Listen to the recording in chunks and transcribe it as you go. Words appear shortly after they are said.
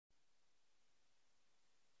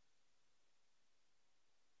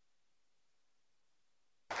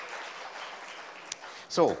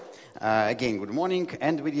So, again, good morning,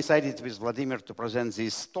 and we decided with Vladimir to present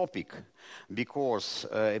this topic because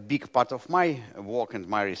a big part of my work and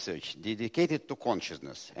my research dedicated to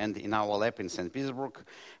consciousness. And in our lab in St. Petersburg,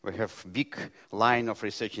 we have big line of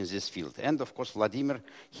research in this field. And of course, Vladimir,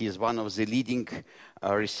 he is one of the leading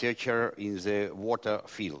researcher in the water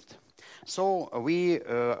field. So we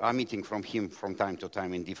are meeting from him from time to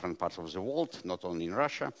time in different parts of the world, not only in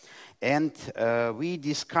Russia. And we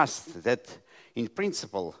discussed that, in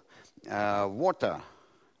principle, water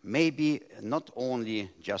may be not only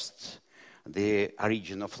just the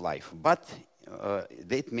origin of life, but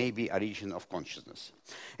that may be origin of consciousness.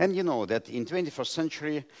 And you know that in 21st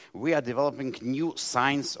century, we are developing new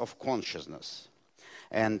science of consciousness.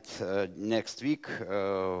 And next week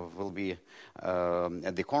will be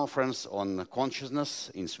at the conference on consciousness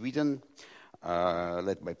in Sweden,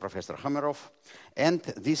 led by Professor Hamerov. And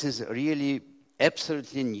this is really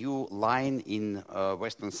absolutely new line in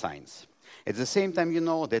Western science. At the same time, you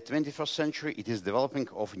know that 21st century, it is developing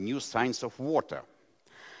of new science of water.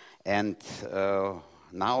 And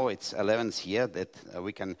now it's 11th year that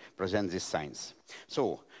we can present this science.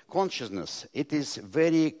 So consciousness, it is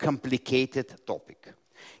very complicated topic.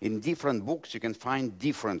 In different books, you can find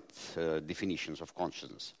different definitions of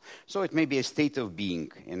consciousness. So it may be a state of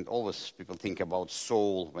being, and always people think about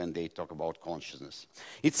soul when they talk about consciousness.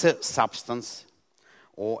 It's a substance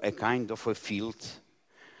or a kind of a field.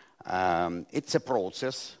 It's a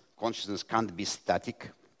process. Consciousness can't be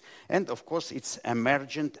static. And of course, it's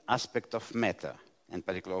emergent aspect of matter, in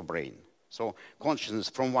particular brain. So consciousness,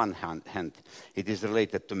 from one hand, it is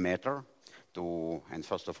related to matter, and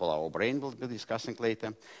first of all, our brain will be discussing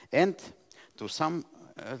later, and to some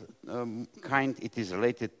kind, it is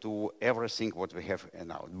related to everything what we have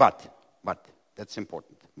now. But, that's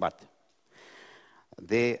important, but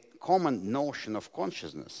the common notion of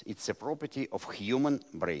consciousness, it's a property of human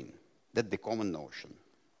brain. That's the common notion.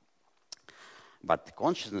 But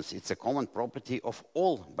consciousness, it's a common property of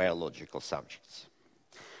all biological subjects.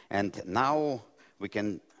 And now we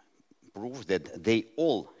can prove that they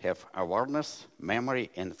all have awareness,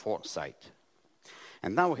 memory, and foresight.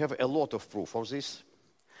 And now we have a lot of proof of this.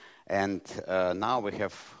 And now we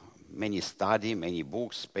have many studies, many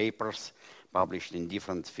books, papers published in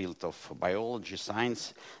different fields of biology,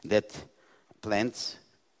 science, that plants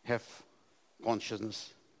have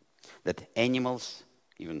consciousness, that animals,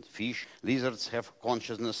 even fish, lizards have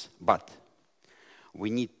consciousness, but we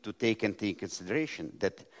need to take into consideration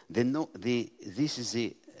that this is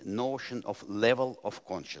the notion of level of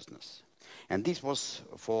consciousness. And this was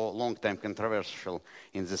for a long time controversial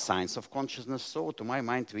in the science of consciousness. So to my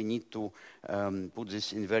mind, we need to put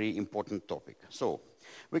this in a very important topic. So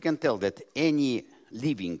we can tell that any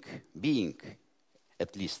living being,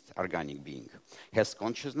 at least organic being, has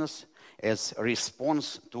consciousness as a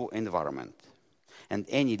response to environment. And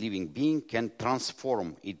any living being can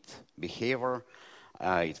transform its behavior,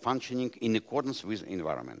 its functioning in accordance with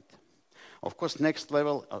environment. Of course, next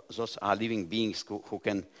level, those are living beings who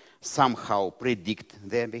can somehow predict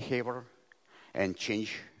their behavior and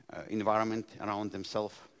change environment around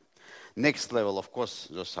themselves. Next level, of course,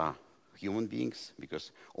 those are human beings,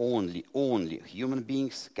 because only human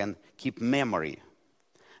beings can keep memory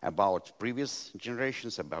about previous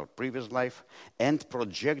generations, about previous life, and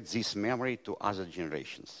project this memory to other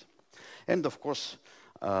generations. And of course,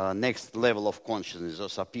 next level of consciousness,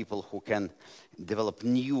 those are people who can develop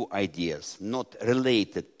new ideas, not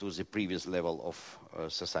related to the previous level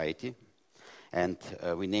of society. And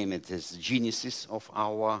we name it as genesis of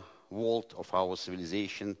our world, of our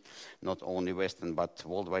civilization, not only Western, but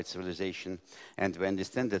worldwide civilization. And we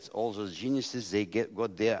understand that all those geniuses, they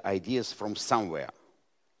got their ideas from somewhere.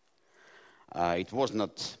 It was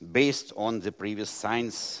not based on the previous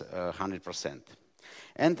science 100%.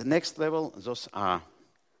 And the next level, those are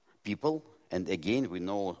people, and again, we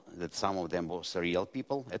know that some of them were real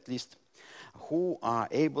people, at least, who are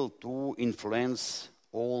able to influence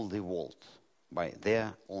all the world by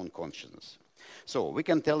their own consciousness. So we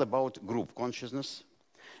can tell about group consciousness,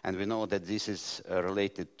 and we know that this is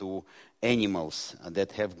related to animals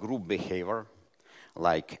that have group behavior,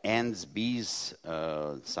 like ants, bees,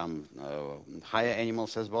 some higher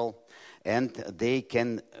animals as well, and they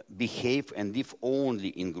can behave and live only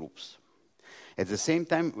in groups. At the same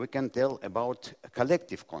time, we can tell about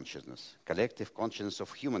collective consciousness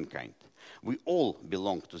of humankind. We all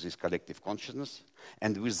belong to this collective consciousness,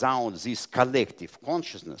 and without this collective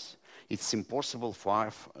consciousness, it's impossible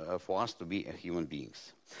for us to be human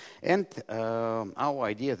beings. And our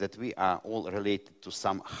idea that we are all related to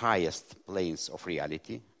some highest planes of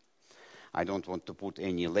reality, I don't want to put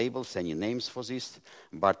any labels, any names for this,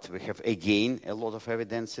 but we have again a lot of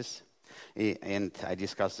evidences. And I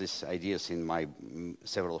discuss these ideas in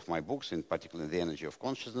several of my books, in particular The Energy of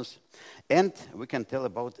Consciousness. And we can tell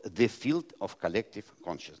about the field of collective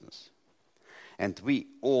consciousness. And we,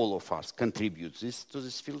 all of us, contribute to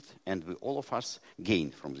this field, and we, all of us,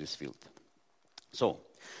 gain from this field. So,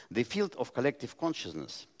 the field of collective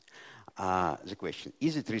consciousness, the question,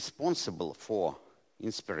 is it responsible for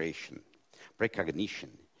inspiration, precognition,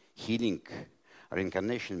 healing,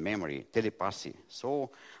 reincarnation, memory, telepathy?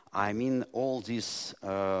 So, I mean all these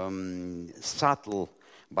subtle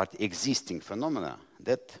but existing phenomena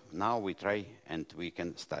that now we try and we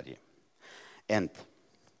can study. And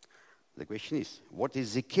the question is, what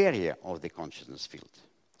is the carrier of the consciousness field?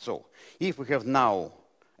 So, if we have now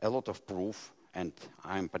a lot of proof, and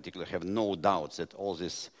I in particular have no doubts that all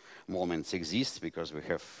these moments exist because we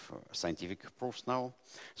have scientific proofs now.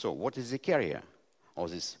 So, what is the carrier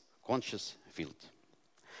of this conscious field?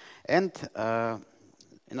 And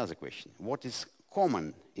another question, what is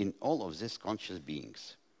common in all of these conscious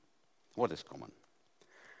beings? What is common?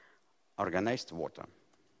 Organized water.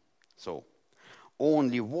 So,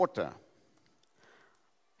 only water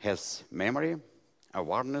has memory,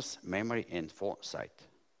 awareness, memory, and foresight.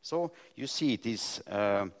 So, you see it is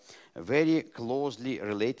very closely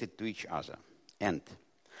related to each other. And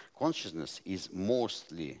consciousness is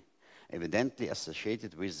mostly, evidently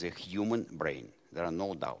associated with the human brain. There are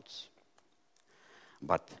no doubts.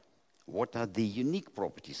 But what are the unique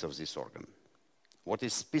properties of this organ? What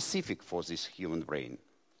is specific for this human brain?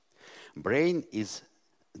 Brain is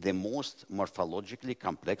the most morphologically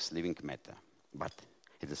complex living matter. But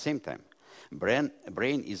at the same time, brain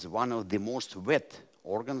is one of the most wet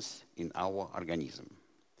organs in our organism.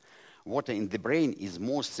 Water in the brain is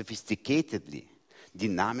most sophisticatedly,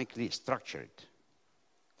 dynamically structured.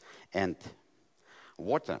 And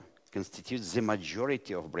water constitutes the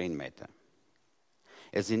majority of brain matter.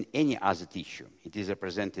 As in any other tissue, it is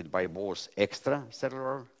represented by both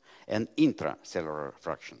extracellular and intracellular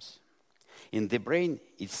fractions. In the brain,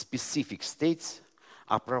 its specific states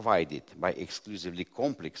are provided by exclusively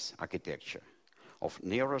complex architecture of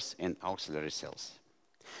neurons and auxiliary cells.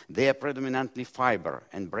 Their predominantly fiber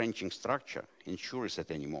and branching structure ensures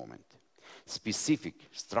at any moment specific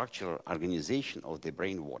structural organization of the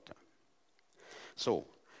brain water. So,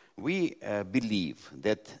 we believe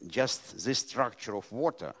that just the structure of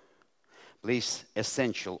water plays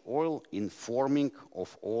essential role in forming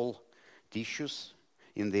of all tissues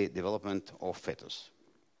in the development of fetus.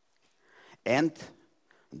 And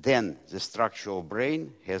then the structure of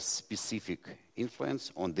brain has specific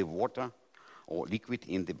influence on the water or liquid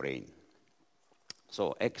in the brain.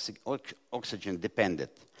 So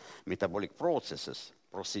oxygen-dependent metabolic processes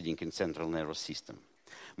proceeding in central nervous system,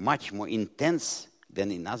 much more intense than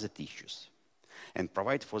in other tissues, and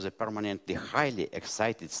provide for the permanently highly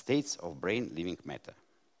excited states of brain living matter.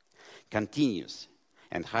 Continuous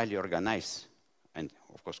and highly organized, and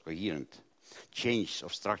of course coherent, change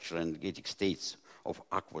of structural and energetic states of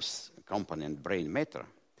aqueous component brain matter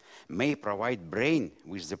may provide brain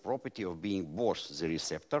with the property of being both the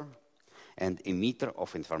receptor and emitter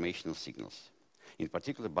of informational signals, in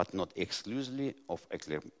particular but not exclusively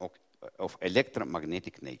of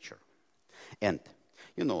electromagnetic nature. And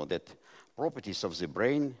you know that properties of the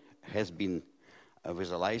brain has been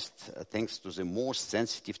visualized thanks to the most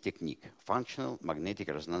sensitive technique, functional magnetic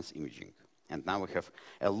resonance imaging. And now we have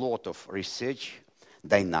a lot of research,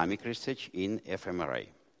 dynamic research in fMRI.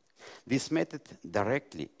 This method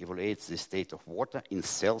directly evaluates the state of water in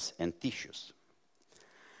cells and tissues.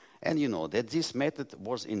 And you know that this method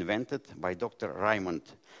was invented by Dr. Raymond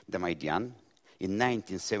Damadian in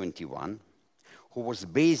 1971, who was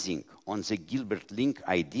basing on the Gilbert-Link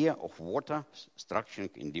idea of water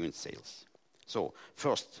structuring in living cells. So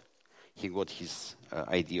first, he got his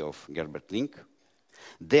idea of Gilbert-Link.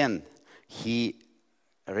 Then he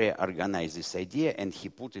reorganized this idea and he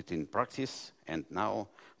put it in practice, and now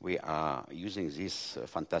we are using this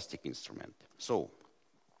fantastic instrument. So,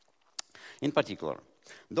 in particular,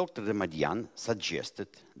 Dr. Damadian suggested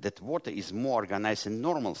that water is more organized in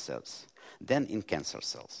normal cells than in cancer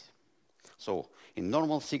cells. So, in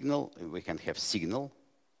normal signal, we can have signal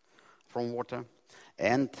from water,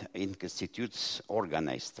 and it constitutes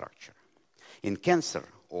organized structure. In cancer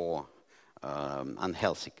or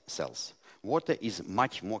unhealthy cells, water is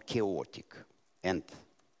much more chaotic. And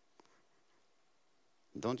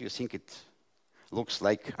don't you think it looks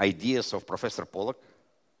like ideas of Professor Pollack?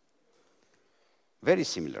 Very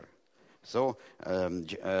similar. So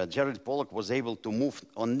Gerald Pollack was able to move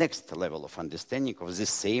on next level of understanding of the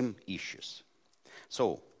same issues.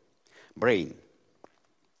 So Brain.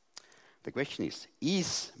 The question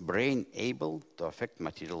is brain able to affect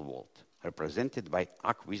material world, represented by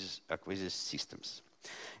acquisitive systems?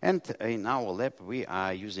 And in our lab, we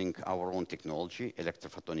are using our own technology,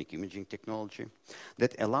 electrophotonic imaging technology,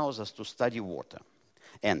 that allows us to study water.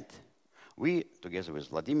 And we, together with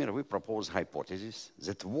Vladimir, we propose hypothesis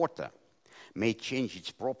that water may change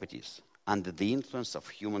its properties under the influence of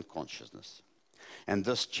human consciousness. And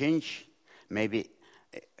thus change may be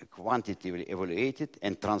quantitatively evaluated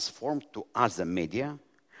and transformed to other media,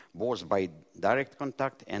 both by direct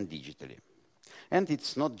contact and digitally. And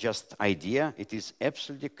it's not just idea, it is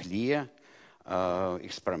absolutely clear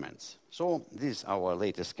experiments. So this is our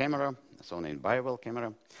latest camera, Sony Bible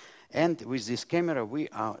camera. And with this camera, we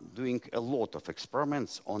are doing a lot of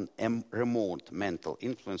experiments on remote mental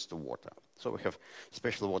influence to water. So we have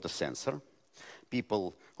special water sensor.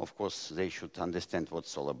 People, of course, they should understand what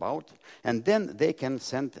it's all about. And then they can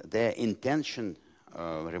send their intention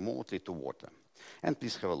remotely to water. And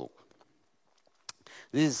please have a look.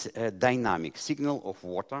 This is a dynamic signal of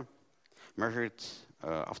water measured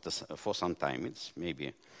for some time. It's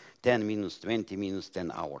maybe 10 minutes, 20 minutes,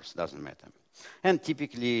 10 hours, doesn't matter. And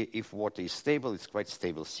typically, if water is stable, it's quite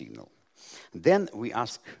stable signal. Then we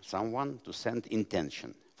ask someone to send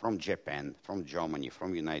intention from Japan, from Germany,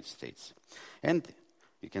 from United States. And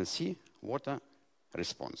you can see water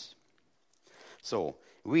response. So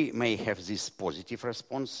we may have this positive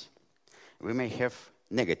response. We may have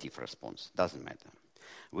negative response, doesn't matter.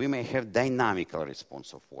 We may have dynamical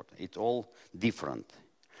response of water. It's all different.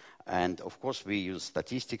 And of course, we use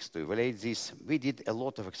statistics to evaluate this. We did a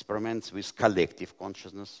lot of experiments with collective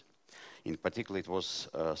consciousness. In particular, it was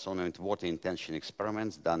sonant water intention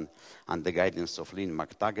experiments done under the guidance of Lynn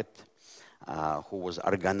McTaggart, who was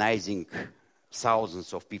organizing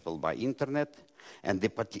thousands of people by internet. And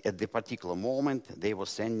at the particular moment, they were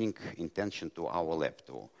sending intention to our lab,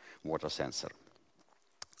 to water sensor.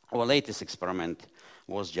 Our latest experiment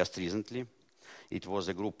was just recently. It was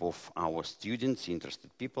a group of our students,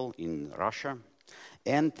 interested people in Russia,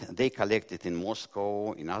 and they collected in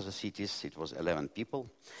Moscow, in other cities. It was 11 people.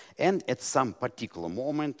 And at some particular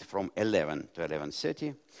moment, from 11 to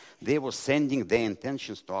 11:30, they were sending their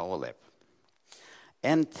intentions to our lab.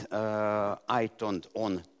 And I turned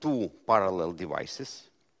on 2 parallel devices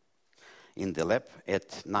in the lab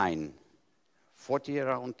at 9:40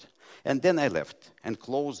 around, and then I left and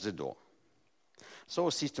closed the door. So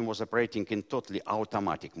the system was operating in totally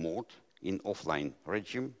automatic mode, in offline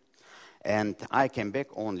regime. And I came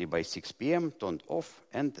back only by 6 p.m., turned off,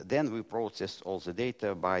 and then we processed all the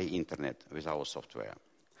data by internet with our software,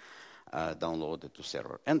 downloaded to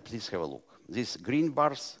server. And please have a look. These green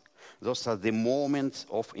bars, those are the moments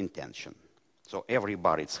of intention. So every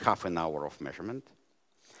bar, it's half an hour of measurement.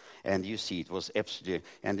 And you see it was absolutely,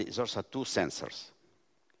 and those are 2 sensors.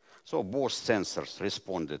 So both sensors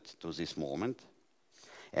responded to this moment.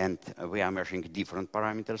 And we are measuring different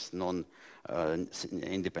parameters,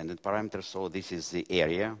 non-independent parameters. So this is the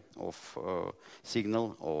area of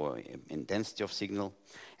signal or intensity of signal.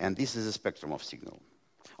 And this is the spectrum of signal.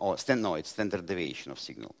 It's standard deviation of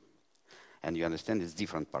signal. And you understand it's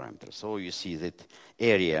different parameters. So you see that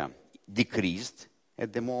area decreased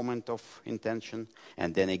at the moment of intention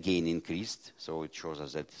and then again increased. So it shows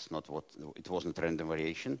us that it wasn't random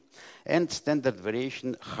variation. And standard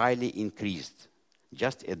variation highly increased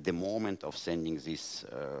just at the moment of sending this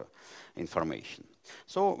information.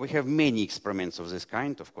 So we have many experiments of this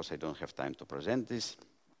kind. Of course, I don't have time to present this.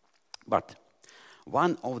 But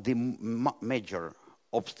one of the major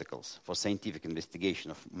obstacles for scientific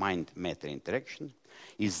investigation of mind-matter interaction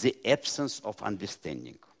is the absence of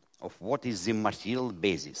understanding of what is the material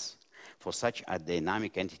basis for such a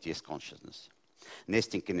dynamic entity as consciousness,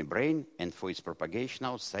 nesting in the brain, and for its propagation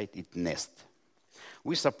outside it nests.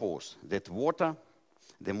 We suppose that water,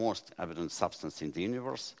 the most abundant substance in the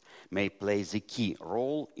universe, may play the key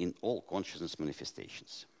role in all consciousness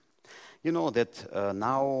manifestations. You know that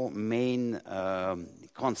now main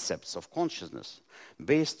concepts of consciousness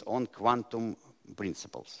based on quantum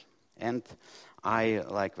principles. And I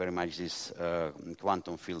like very much this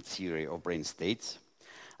quantum field theory of brain states,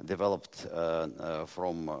 developed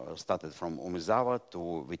started from Umezawa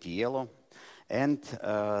to Vitiello. And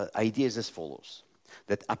idea is as follows,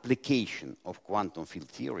 that application of quantum field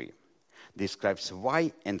theory describes why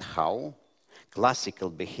and how classical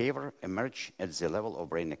behavior emerge at the level of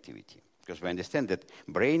brain activity. Because we understand that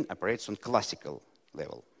brain operates on classical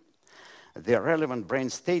level. The relevant brain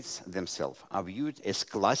states themselves are viewed as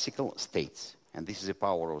classical states. And this is the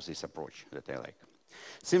power of this approach that I like.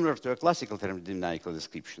 Similar to a classical thermodynamical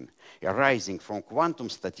description, arising from quantum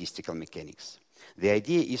statistical mechanics, the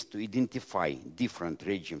idea is to identify different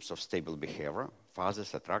regimes of stable behavior,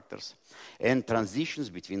 phases, attractors, and transitions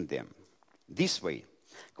between them. This way,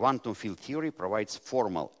 quantum field theory provides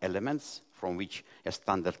formal elements from which a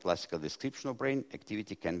standard classical description of brain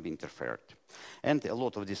activity can be interfered. And a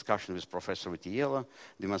lot of discussion with Professor Vitiello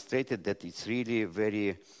demonstrated that it's really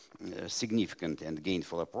very significant and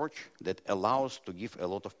gainful approach that allows to give a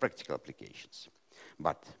lot of practical applications.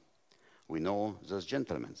 But we know those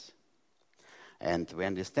gentlemen. And we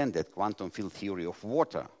understand that quantum field theory of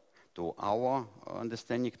water, to our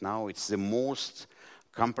understanding now, it's the most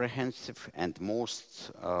comprehensive and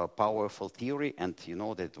most powerful theory, and you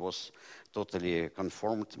know that it was totally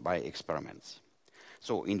confirmed by experiments.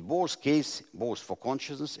 So in both cases, both for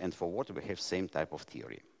consciousness and for water, we have same type of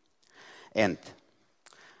theory. And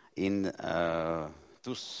in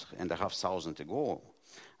 2,500 ago,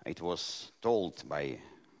 it was told by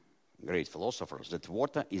great philosophers that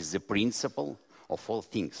water is the principle of all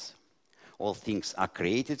things. All things are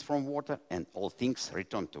created from water, and all things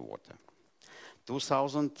return to water.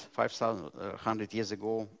 2,000, 500 years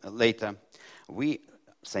ago, later,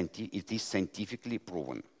 it is scientifically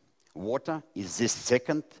proven. Water is the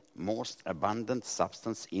second most abundant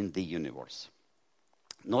substance in the universe.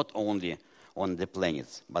 Not only on the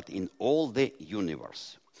planets, but in all the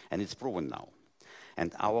universe. And it's proven now.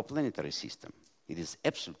 And our planetary system, it is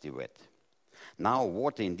absolutely wet. Now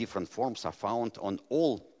water in different forms are found on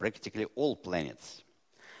practically all planets.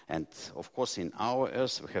 And of course in our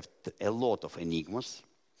Earth we have a lot of enigmas.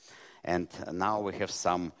 And now we have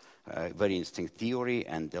some very interesting theory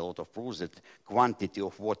and a lot of proofs that quantity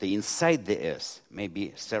of water inside the Earth may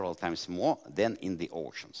be several times more than in the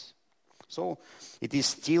oceans. So it is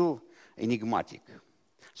still enigmatic.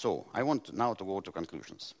 So I want now to go to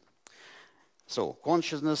conclusions. So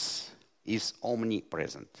consciousness is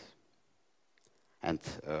omnipresent. And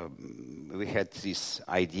we had this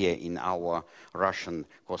idea in our Russian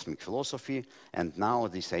cosmic philosophy, and now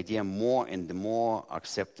this idea more and more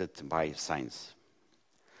accepted by science.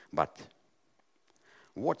 But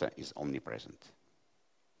water is omnipresent.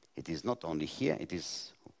 It is not only here, it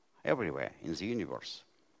is everywhere in the universe.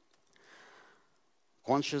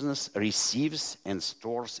 Consciousness receives and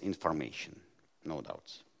stores information, no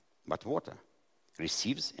doubts. But water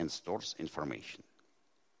receives and stores information.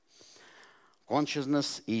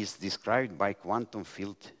 Consciousness is described by quantum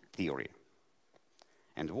field theory,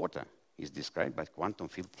 and water is described by quantum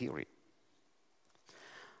field theory.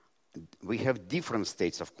 We have different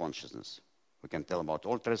states of consciousness. We can tell about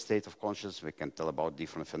altered state of consciousness, we can tell about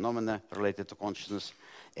different phenomena related to consciousness,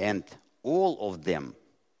 and all of them,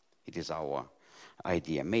 it is our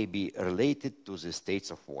idea, may be related to the states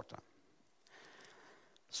of water.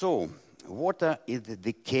 So, water is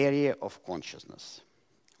the carrier of consciousness.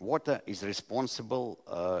 Water is responsible,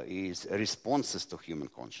 is responses to human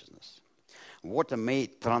consciousness. Water may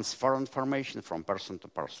transfer information from person to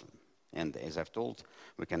person. And as I've told,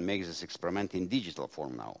 we can make this experiment in digital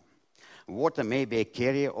form now. Water may be a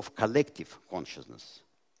carrier of collective consciousness.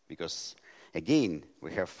 Because, again,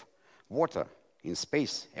 we have water in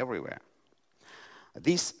space everywhere.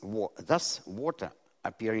 Thus, water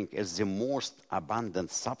appearing as the most abundant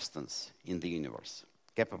substance in the universe,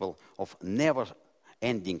 capable of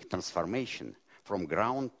never-ending transformation from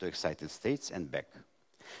ground to excited states and back,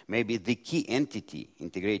 may be the key entity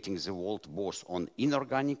integrating the world both on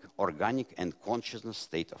inorganic, organic, and consciousness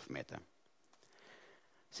state of matter.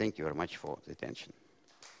 Thank you very much for the attention.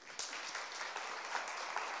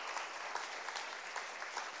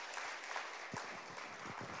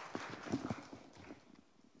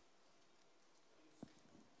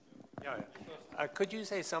 Could you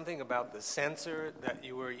say something about the sensor that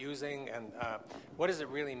you were using, and what is it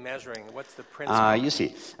really measuring? What's the principle? You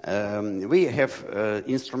see, we have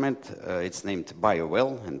instrument, it's named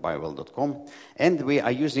BioWell and biowell.com, and we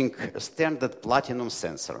are using a standard platinum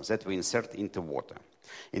sensor that we insert into water.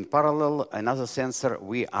 In parallel, another sensor,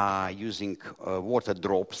 we are using water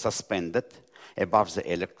drop suspended above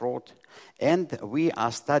the electrode, and we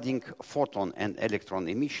are studying photon and electron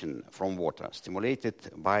emission from water stimulated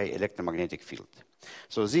by electromagnetic field.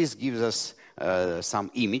 So this gives us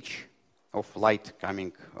some image of light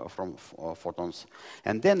coming from photons.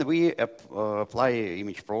 And then we apply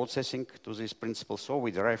image processing to this principle, so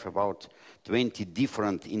we derive about 20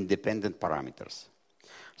 different independent parameters.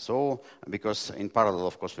 So, because in parallel,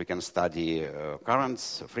 of course, we can study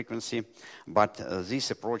currents, frequency, but this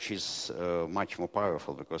approach is much more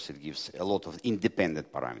powerful because it gives a lot of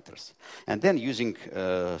independent parameters. And then using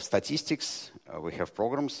statistics, we have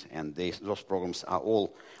programs, and those programs are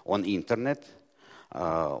all on the internet.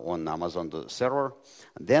 on Amazon server.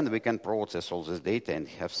 Then we can process all this data and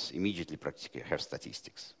immediately practically have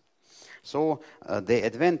statistics. So the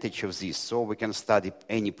advantage of this, so we can study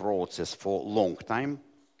any process for long time,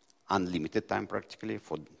 unlimited time practically,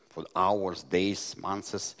 for hours, days,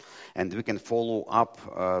 months, and we can follow up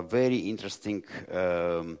very interesting,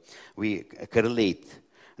 we correlate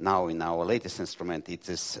now in our latest instrument, it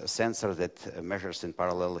is a sensor that measures in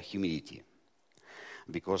parallel humidity.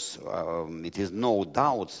 Because it is no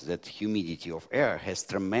doubt that humidity of air has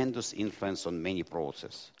tremendous influence on many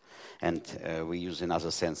processes. And we use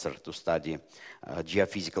another sensor to study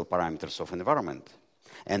geophysical parameters of environment.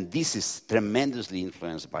 And this is tremendously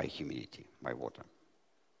influenced by humidity, by water.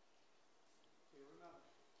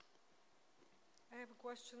 I have a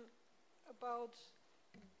question about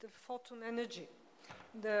the photon energy,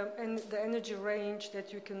 the energy range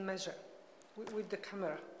that you can measure with the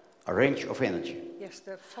camera. A range of energy. Yes,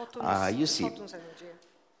 the photons, you see, photons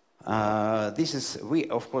energy. This is,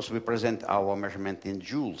 of course, we present our measurement in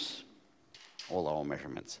joules, all our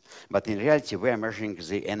measurements. But in reality, we are measuring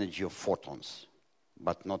the energy of photons.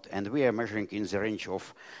 But not, and we are measuring in the range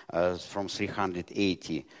of from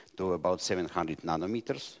 380 to about 700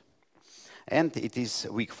 nanometers. And it is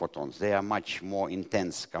weak photons. They are much more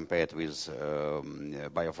intense compared with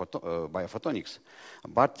biophotonics.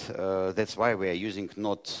 But that's why we are using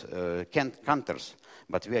not counters,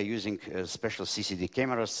 but we are using special CCD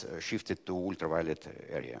cameras shifted to ultraviolet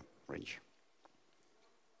area range.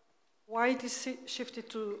 Why it is shifted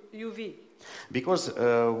to UV? Because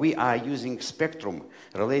we are using spectrum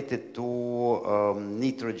related to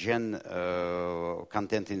nitrogen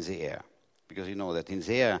content in the air. Because you know that in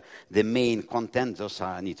the air, the main content, those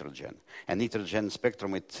are nitrogen. And nitrogen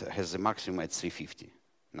spectrum, it has a maximum at 350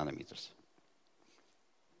 nanometers.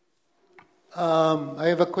 I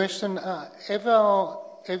have a question.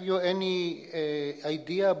 Have you any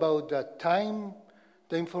idea about the time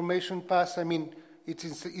the information pass? I mean,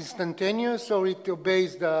 it's instantaneous or it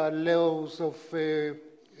obeys the laws of,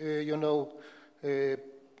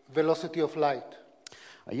 velocity of light?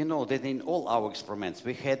 You know that in all our experiments,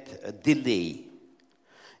 we had a delay.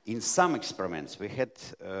 In some experiments, we had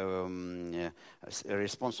a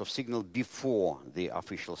response of signal before the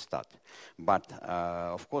official start. But,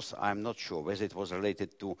 of course, I'm not sure whether it was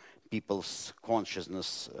related to people's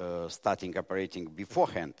consciousness starting operating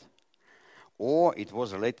beforehand, or it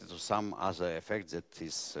was related to some other effect that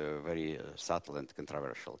is very subtle and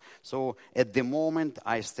controversial. So, at the moment,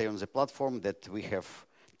 I stay on the platform that we have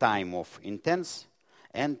time of intense,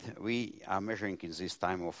 and we are measuring in this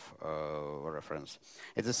time of reference.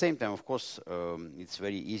 At the same time, of course, it's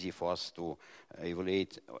very easy for us to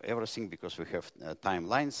evaluate everything because we have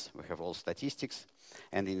timelines, we have all statistics,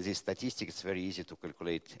 and in this statistics, it's very easy to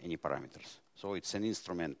calculate any parameters. So it's an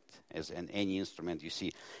instrument, as in any instrument, you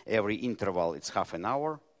see every interval, it's half an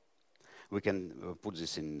hour. We can put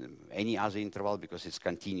this in any other interval because it's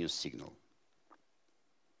continuous signal.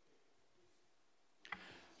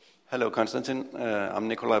 Hello, Konstantin. I'm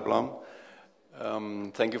Nikolai Blom.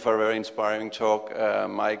 Thank you for a very inspiring talk.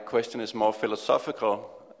 My question is more philosophical.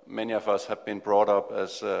 Many of us have been brought up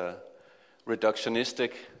as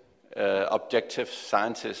reductionistic, objective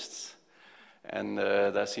scientists. And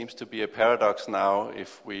there seems to be a paradox now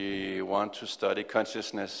if we want to study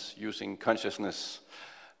consciousness using consciousness.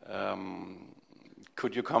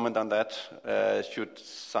 Could you comment on that? Should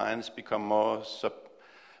science become more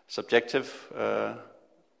subjective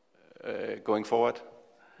going forward?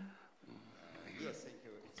 Yes, thank you.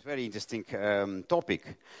 It's a very interesting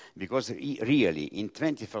topic because really in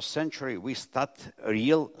 21st century we start a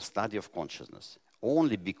real study of consciousness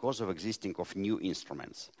only because of existing of new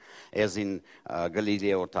instruments. As in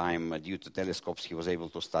Galileo time, due to telescopes, he was able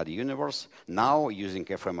to study universe. Now, using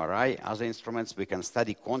fMRI, other instruments, we can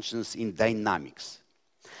study consciousness in dynamics.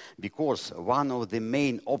 Because one of the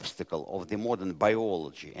main obstacles of the modern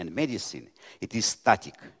biology and medicine, it is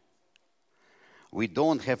static. We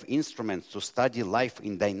don't have instruments to study life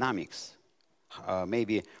in dynamics.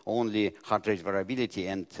 Maybe only heart rate variability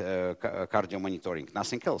and cardio monitoring,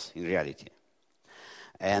 nothing else in reality.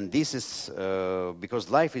 And this is because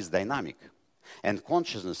life is dynamic. And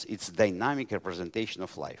consciousness, it's dynamic representation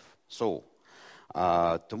of life. So,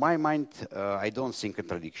 to my mind, I don't see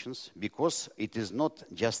contradictions because it is not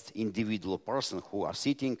just individual person who are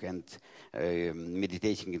sitting and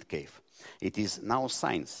meditating in cave. It is now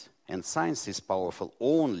science. And science is powerful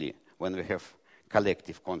only when we have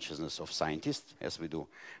collective consciousness of scientists, as we do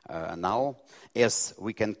now, as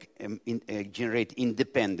we can generate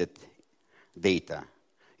independent data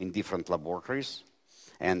in different laboratories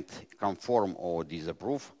and conform or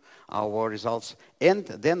disapprove our results. And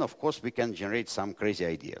then, of course, we can generate some crazy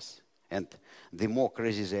ideas. And the more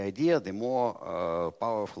crazy the idea, the more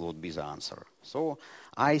powerful would be the answer. So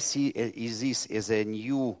I see this as a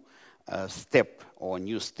new step or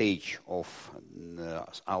new stage of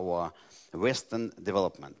our Western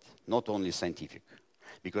development, not only scientific.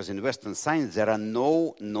 Because in Western science, there are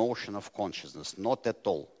no notion of consciousness, not at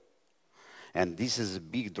all. And this is a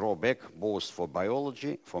big drawback, both for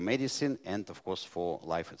biology, for medicine, and of course for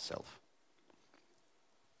life itself.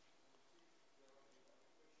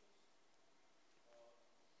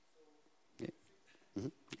 Yeah. Mm-hmm.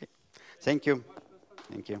 Okay. Thank you.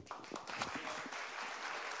 Thank you.